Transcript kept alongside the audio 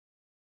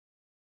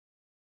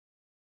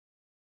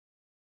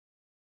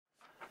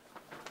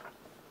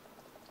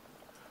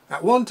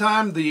At one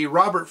time, the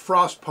Robert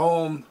Frost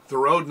poem, The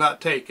Road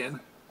Not Taken,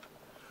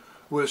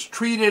 was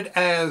treated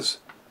as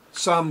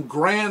some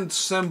grand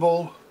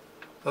symbol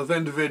of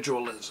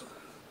individualism.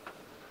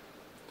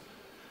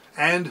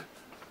 And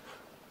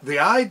the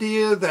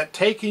idea that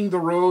taking the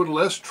road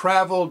less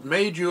traveled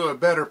made you a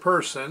better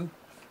person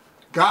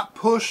got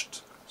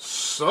pushed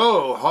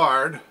so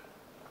hard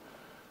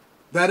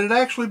that it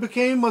actually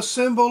became a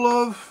symbol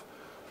of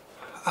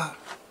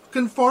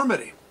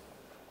conformity.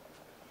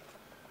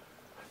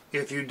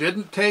 If you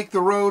didn't take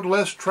the road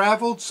less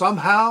traveled,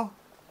 somehow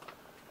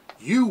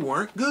you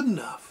weren't good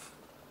enough.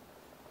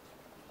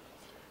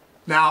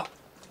 Now,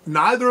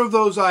 neither of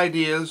those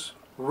ideas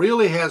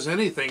really has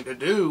anything to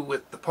do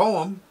with the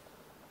poem,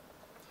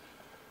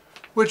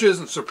 which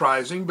isn't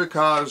surprising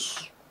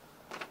because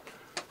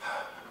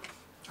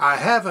I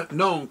haven't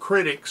known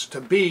critics to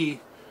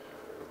be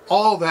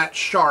all that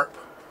sharp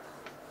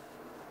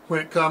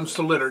when it comes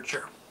to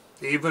literature,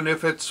 even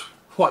if it's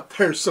what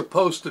they're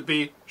supposed to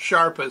be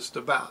sharpest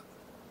about.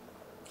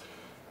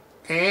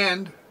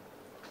 And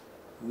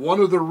one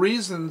of the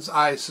reasons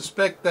I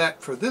suspect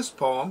that for this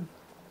poem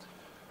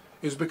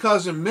is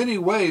because in many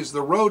ways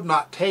The Road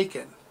Not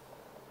Taken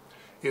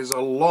is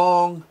a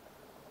long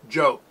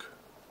joke,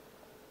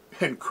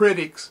 and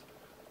critics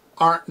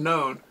aren't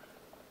known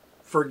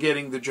for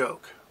getting the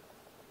joke.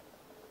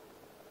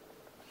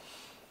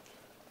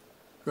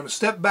 I'm going to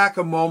step back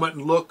a moment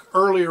and look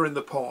earlier in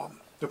the poem.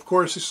 Of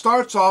course, it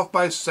starts off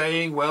by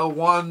saying, well,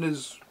 one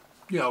is,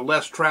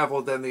 less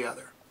traveled than the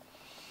other.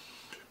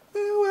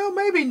 Well,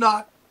 maybe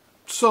not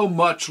so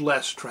much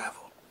less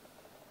traveled.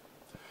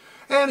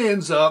 And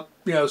ends up,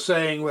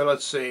 saying, well,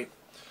 let's see.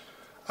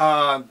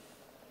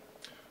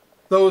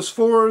 Those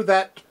four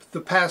that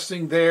the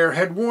passing there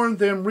had warned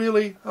them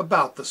really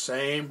about the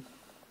same.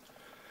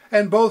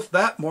 And both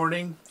that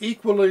morning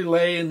equally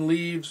lay in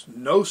leaves,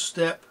 no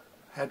step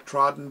had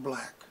trodden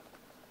black.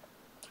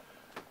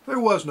 There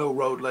was no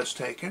road less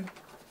taken.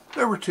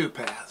 There were two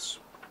paths.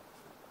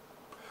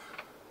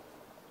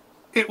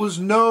 It was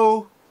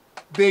no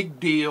big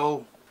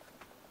deal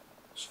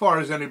as far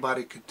as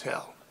anybody could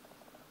tell.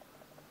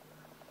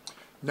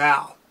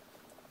 Now,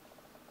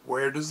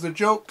 where does the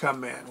joke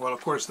come in? Well,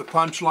 of course, the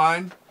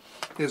punchline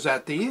is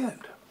at the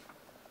end,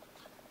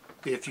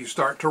 if you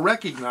start to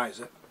recognize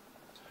it.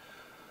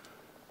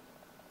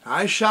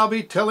 I shall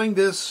be telling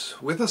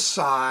this with a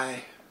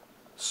sigh,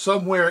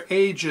 somewhere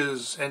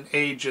ages and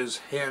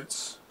ages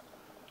hence.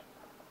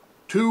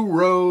 Two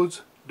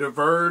roads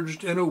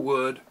diverged in a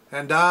wood,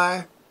 and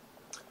I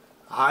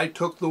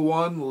took the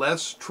one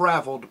less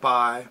traveled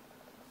by,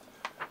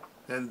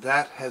 and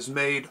that has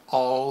made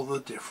all the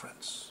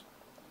difference.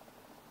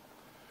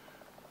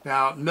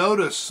 Now,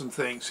 notice some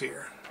things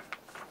here.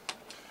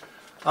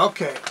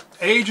 Okay,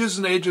 ages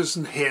and ages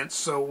and hence.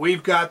 So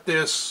we've got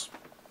this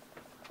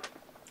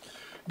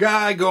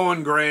guy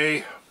going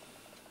gray,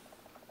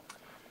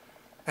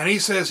 and he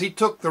says he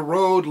took the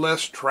road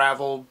less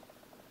traveled.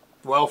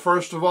 Well,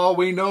 first of all,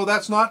 we know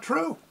that's not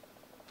true.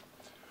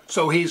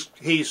 So he's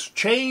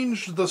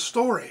changed the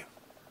story.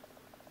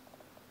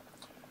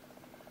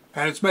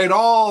 And it's made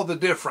all the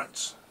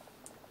difference.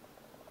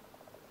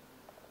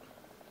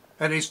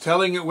 And he's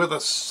telling it with a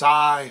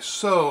sigh,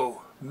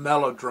 so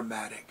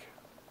melodramatic.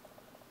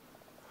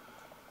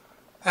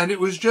 And it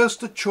was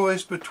just a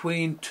choice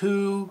between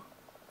two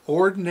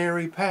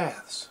ordinary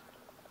paths.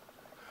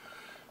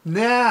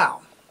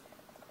 Now,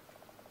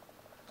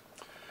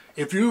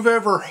 if you've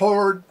ever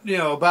heard,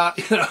 about,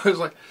 it's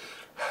like,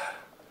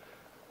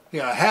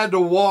 I had to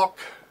walk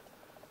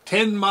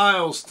 10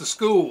 miles to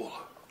school.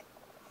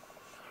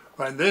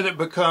 And then it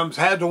becomes,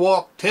 had to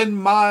walk 10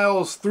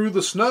 miles through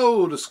the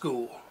snow to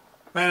school.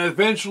 And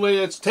eventually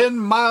it's 10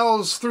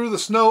 miles through the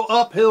snow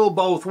uphill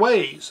both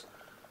ways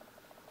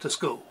to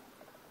school.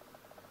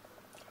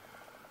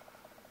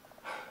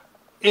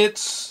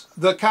 It's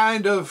the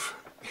kind of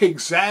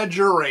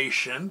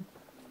exaggeration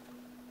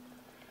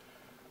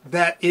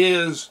that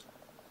is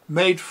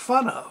made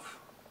fun of.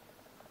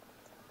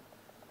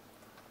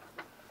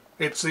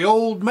 It's the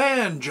old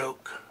man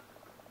joke.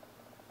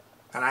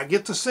 And I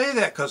get to say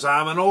that because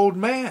I'm an old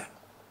man.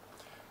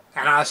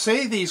 And I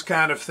say these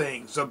kind of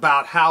things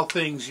about how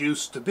things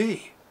used to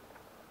be.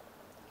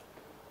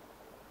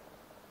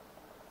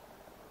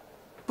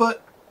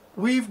 But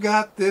we've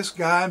got this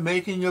guy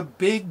making a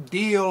big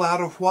deal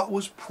out of what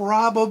was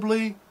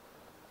probably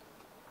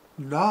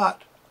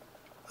not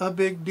a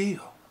big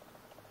deal.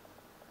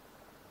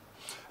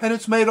 And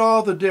it's made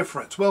all the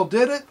difference. Well,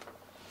 did it?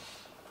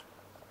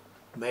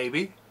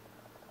 Maybe.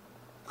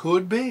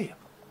 Could be.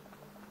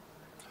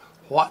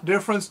 What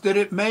difference did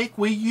it make?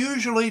 We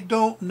usually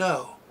don't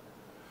know.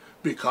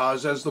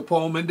 Because, as the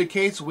poem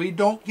indicates, we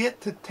don't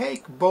get to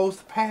take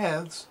both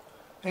paths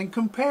and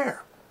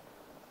compare.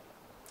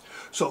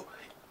 So,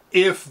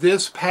 if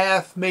this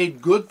path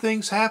made good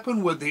things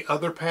happen, would the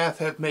other path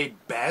have made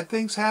bad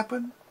things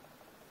happen?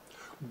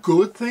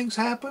 Good things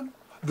happen?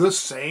 The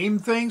same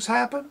things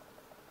happen?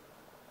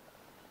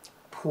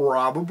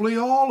 Probably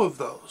all of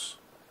those.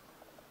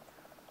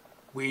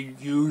 We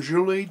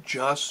usually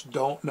just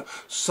don't know.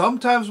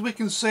 Sometimes we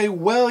can say,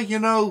 well, you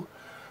know,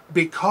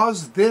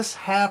 because this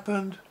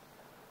happened.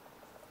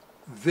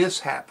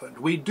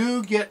 We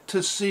do get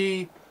to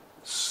see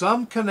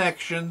some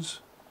connections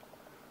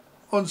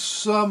on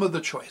some of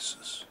the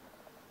choices.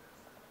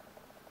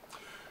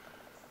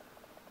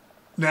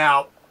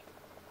 Now,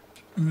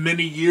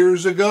 many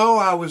years ago,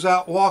 I was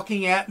out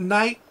walking at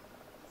night,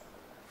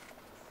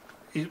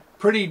 a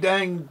pretty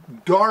dang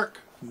dark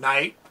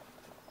night,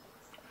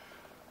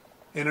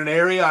 in an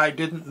area I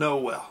didn't know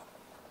well.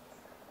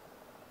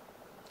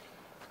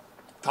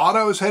 Thought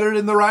I was headed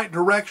in the right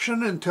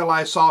direction until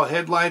I saw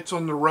headlights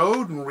on the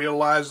road and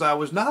realized I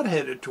was not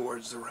headed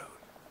towards the road.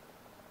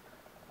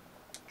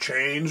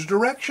 Changed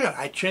direction.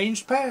 I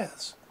changed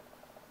paths.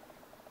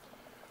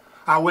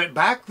 I went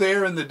back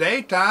there in the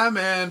daytime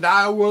and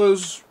I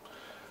was,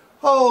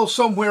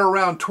 somewhere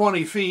around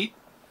 20 feet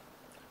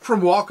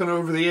from walking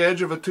over the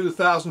edge of a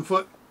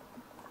 2,000-foot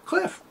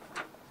cliff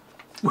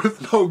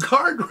with no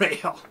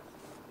guardrail.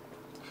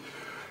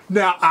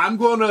 Now, I'm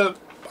going to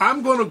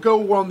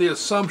go on the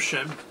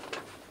assumption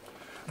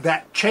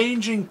that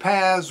changing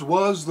paths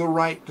was the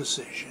right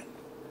decision.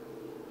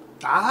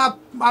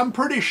 I'm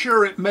pretty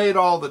sure it made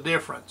all the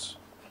difference.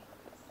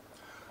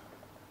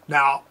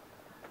 Now,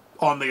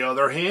 on the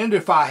other hand,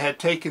 if I had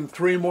taken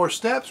 3 more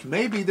steps,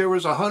 maybe there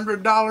was a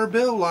 $100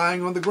 bill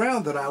lying on the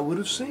ground that I would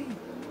have seen.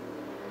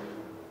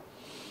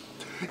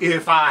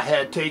 If I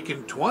had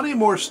taken 20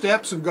 more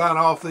steps and gone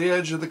off the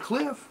edge of the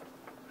cliff,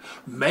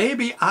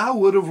 maybe I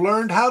would have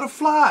learned how to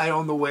fly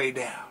on the way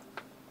down.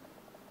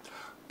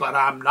 But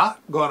I'm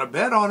not going to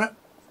bet on it,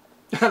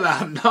 and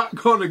I'm not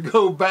going to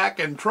go back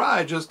and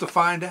try just to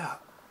find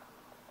out.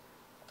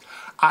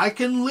 I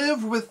can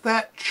live with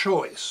that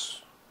choice.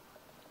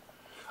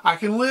 I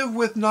can live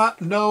with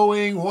not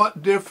knowing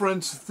what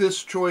difference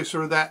this choice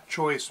or that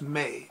choice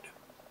made.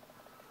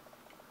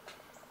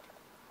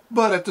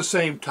 But at the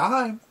same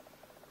time,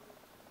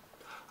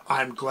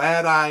 I'm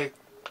glad I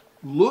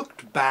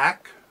looked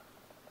back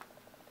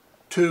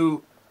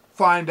to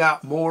find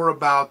out more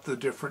about the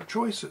different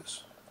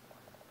choices.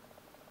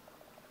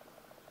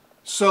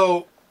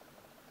 So,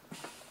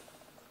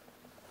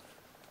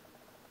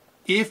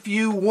 if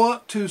you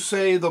want to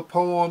say the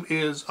poem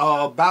is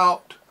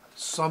about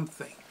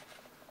something,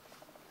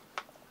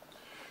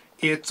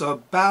 it's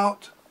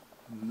about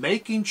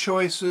making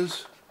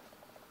choices,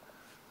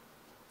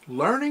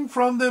 learning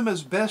from them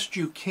as best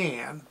you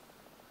can,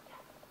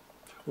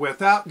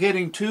 without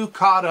getting too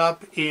caught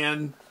up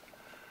in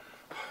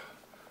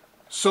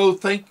so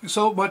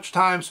much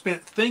time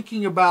spent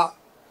thinking about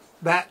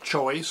that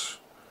choice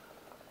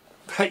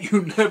that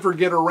you never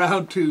get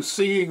around to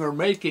seeing or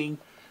making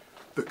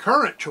the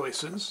current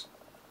choices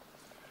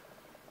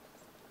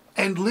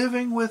and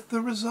living with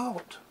the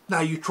result. Now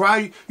you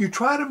try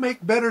to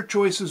make better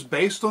choices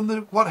based on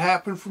what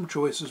happened from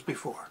choices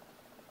before.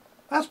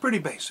 That's pretty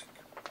basic.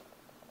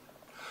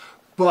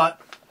 But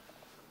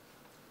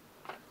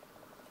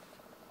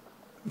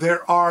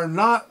there are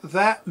not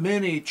that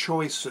many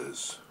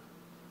choices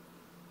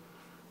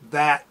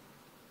that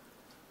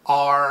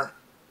are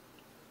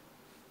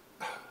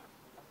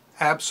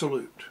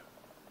absolute,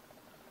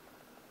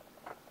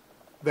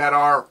 that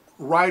are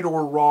right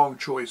or wrong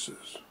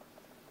choices.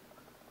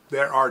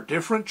 There are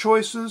different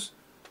choices,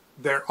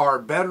 there are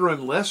better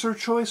and lesser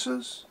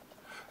choices,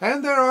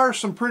 and there are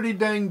some pretty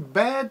dang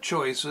bad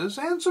choices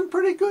and some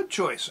pretty good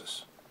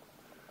choices.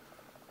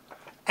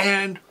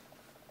 And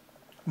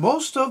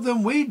most of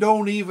them we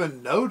don't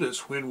even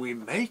notice when we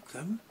make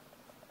them.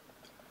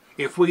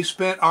 If we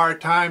spent our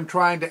time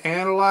trying to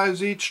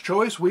analyze each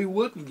choice, we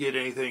wouldn't get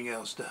anything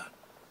else done.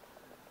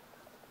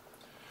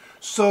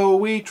 So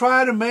we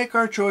try to make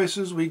our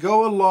choices, we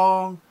go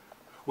along,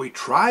 we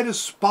try to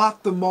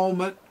spot the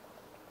moment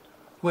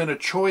when a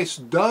choice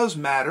does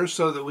matter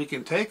so that we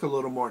can take a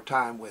little more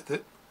time with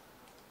it.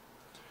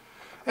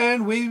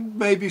 And we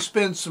maybe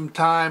spend some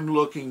time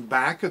looking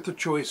back at the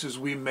choices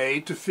we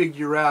made to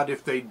figure out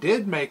if they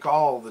did make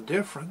all the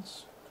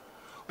difference,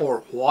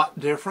 or what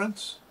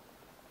difference,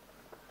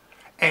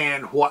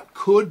 and what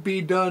could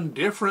be done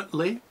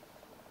differently.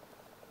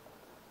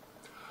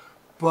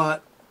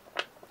 But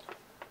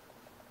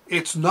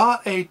it's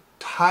not a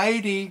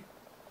tidy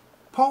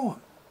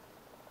poem.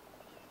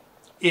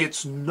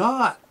 It's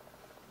not,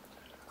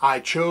 I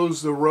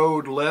chose the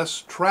road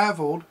less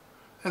traveled,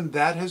 and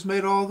that has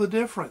made all the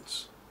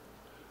difference.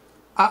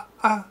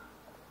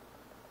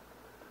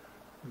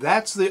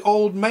 That's the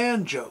old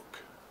man joke.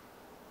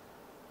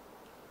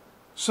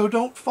 So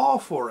don't fall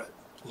for it.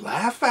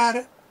 Laugh at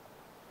it.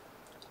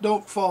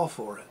 Don't fall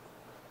for it.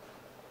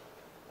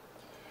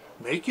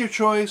 Make your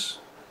choice.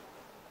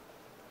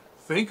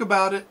 Think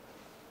about it.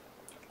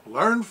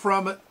 Learn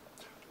from it.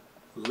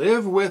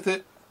 Live with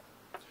it.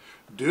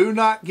 Do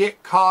not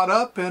get caught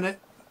up in it.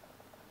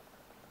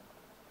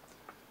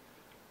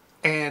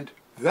 And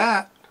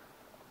that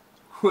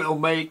will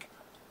make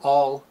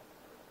all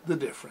the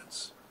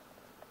difference.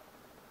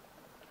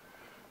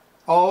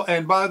 Oh,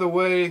 and by the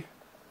way,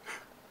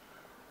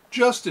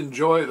 just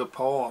enjoy the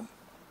poem.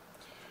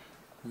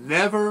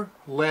 Never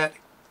let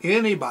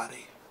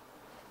anybody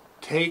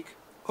take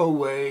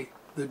away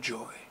the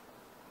joy.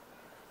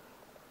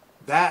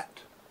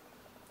 That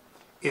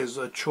is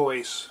a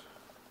choice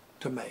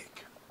to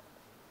make.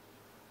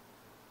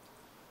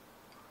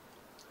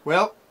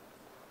 Well,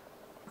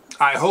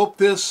 I hope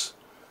this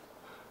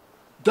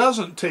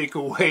doesn't take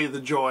away the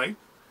joy,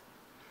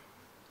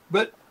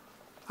 but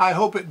I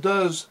hope it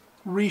does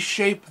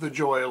reshape the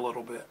joy a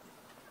little bit.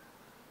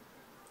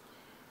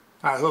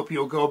 I hope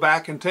you'll go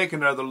back and take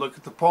another look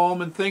at the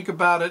poem and think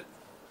about it,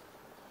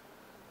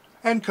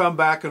 and come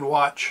back and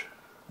watch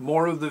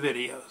more of the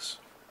videos.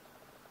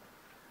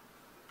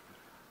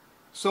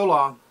 So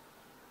long.